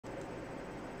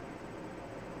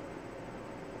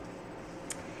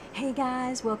Hey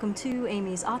guys, welcome to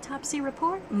Amy's Autopsy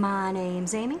Report. My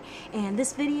name's Amy, and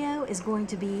this video is going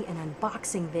to be an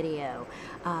unboxing video.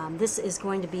 This is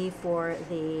going to be for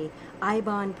the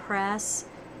Eibon Press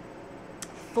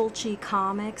Fulci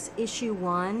Comics issue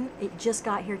 1. It just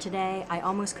got here today. I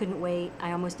almost couldn't wait.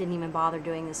 I almost didn't even bother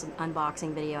doing this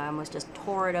unboxing video. I almost just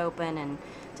tore it open and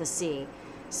to see.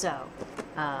 So,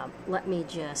 let me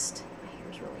just... My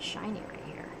hair's really shiny right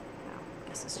here. Well, I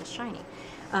guess it's just shiny.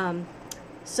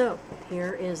 So,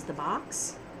 here is the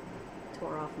box.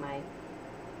 Tore off my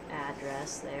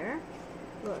address there.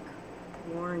 Look,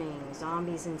 warning,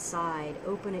 zombies inside,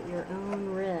 open at your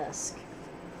own risk.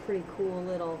 Pretty cool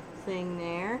little thing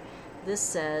there. This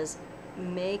says,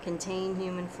 may contain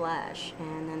human flesh.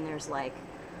 And then there's like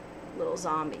little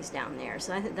zombies down there.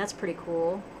 So I think that's pretty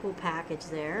cool. Cool package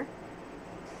there.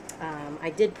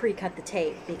 I did pre-cut the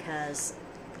tape because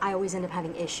I always end up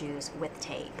having issues with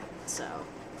tape. So...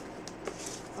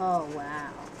 oh,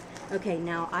 wow. Okay,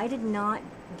 now I did not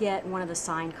get one of the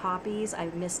signed copies. I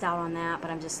missed out on that, but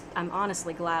I'm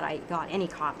honestly glad I got any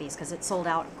copies because it sold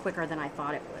out quicker than I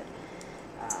thought it would.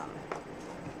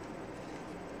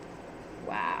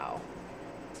 Wow.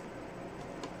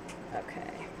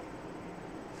 Okay.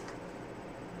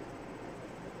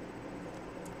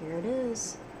 Here it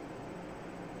is.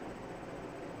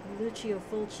 Lucio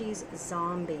Fulci's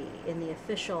Zombie in the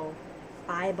official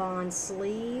Eibon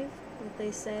sleeve. What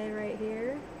they say right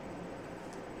here.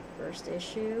 First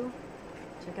issue.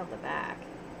 Check out the back.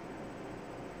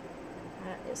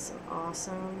 That is some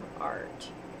awesome art.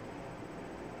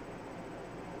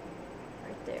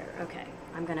 Right there. Okay,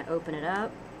 I'm going to open it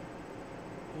up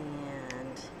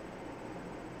and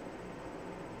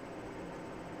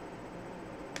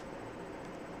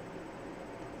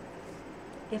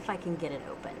if I can get it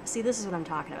open. See, this is what I'm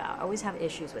talking about. I always have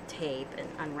issues with tape and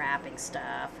unwrapping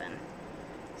stuff, and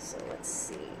so let's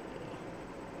see.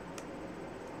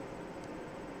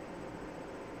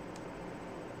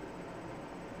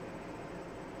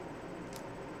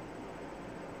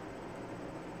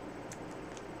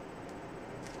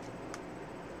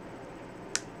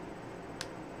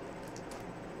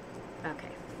 Okay,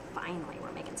 finally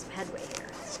we're making some headway here.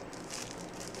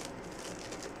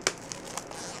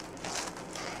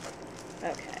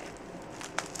 Okay.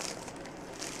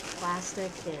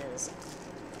 Plastic is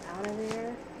out of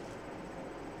there.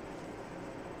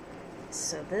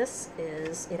 So this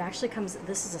is, it actually comes,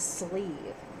 this is a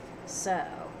sleeve. So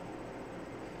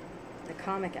the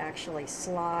comic actually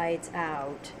slides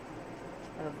out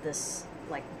of this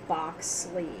like box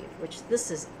sleeve, which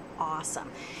this is awesome.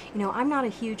 You know, I'm not a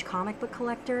huge comic book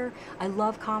collector. I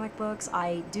love comic books.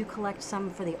 I do collect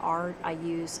some for the art.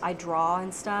 I draw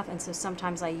and stuff, and so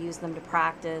sometimes I use them to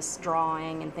practice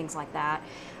drawing and things like that.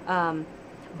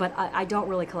 But I don't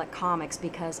really collect comics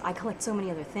because I collect so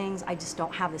many other things. I just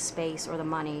don't have the space or the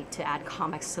money to add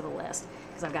comics to the list.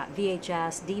 Because I've got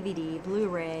VHS, DVD,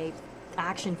 Blu-ray,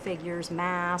 action figures,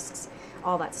 masks,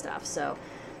 all that stuff. So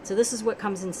this is what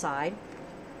comes inside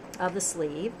of the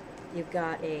sleeve. You've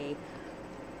got a,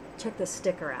 check the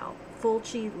sticker out,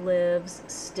 Fulci Lives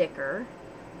sticker.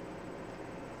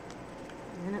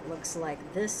 And then it looks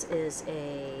like this is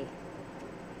a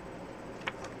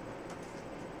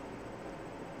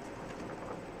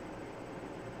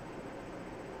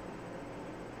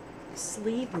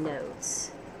sleeve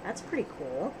notes. That's pretty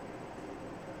cool.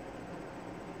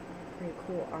 Pretty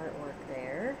cool artwork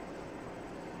there.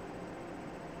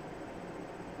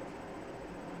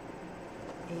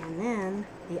 And then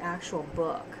the actual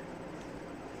book.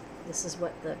 This is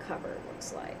what the cover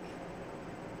looks like.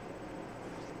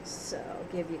 So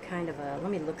I'll give you kind of a,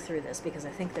 let me look through this because I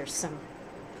think there's some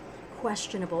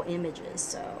questionable images,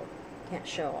 so can't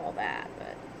show all that,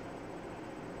 but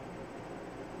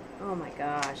oh my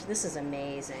gosh, this is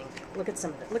amazing. Look at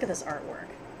some of it. Look at this artwork.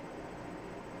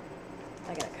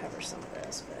 I gotta cover some of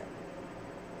this, but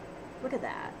look at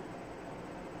that.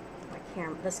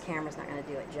 This camera's not going to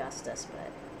do it justice, but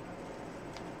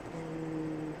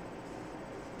and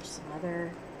there's some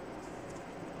other.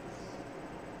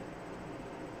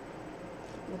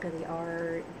 Look at the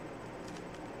art.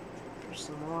 There's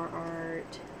some more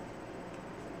art.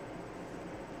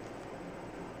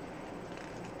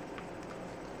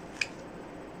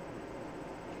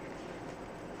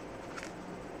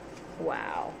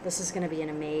 Wow, this is going to be an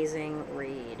amazing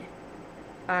read.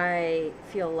 I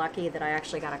feel lucky that I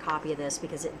actually got a copy of this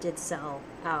because it did sell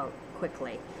out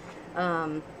quickly.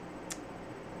 And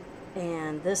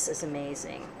this is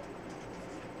amazing.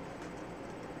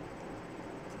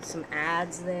 Some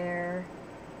ads there.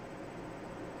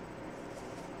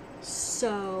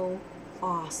 So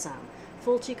awesome.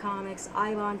 Fulci Comics,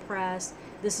 Eibon Press.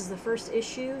 This is the first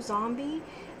issue, Zombie.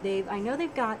 I know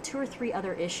they've got 2 or 3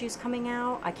 other issues coming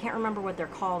out. I can't remember what they're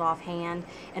called offhand.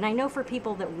 And I know for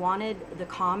people that wanted the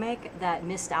comic that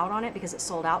missed out on it because it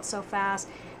sold out so fast,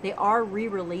 they are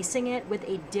re-releasing it with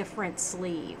a different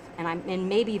sleeve and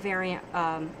maybe variant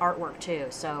artwork too.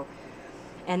 So,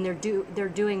 and they're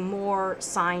doing more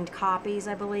signed copies,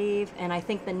 I believe. And I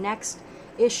think the next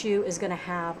issue is going to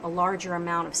have a larger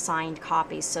amount of signed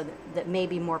copies, so that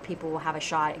maybe more people will have a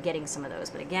shot at getting some of those.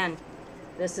 But again,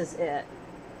 this is it.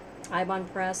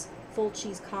 Eibon Press,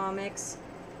 Fulci's Comics,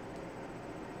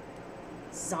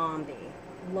 Zombie.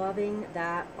 Loving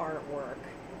that artwork.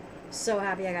 So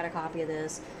happy I got a copy of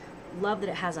this. Love that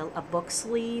it has a book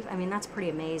sleeve. I mean, that's pretty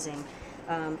amazing.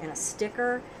 And a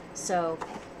sticker. So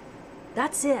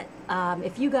that's it.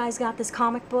 If you guys got this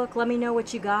comic book, let me know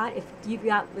what you got. If you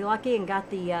got lucky and got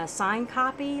the signed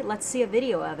copy, let's see a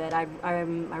video of it. I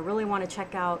really want to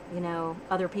check out, you know,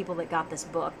 other people that got this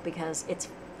book, because it's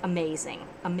amazing.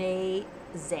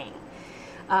 Amazing.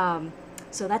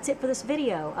 So that's it for this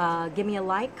video. Give me a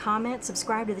like, comment,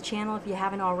 subscribe to the channel if you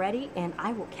haven't already, and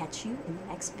I will catch you in the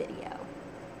next video.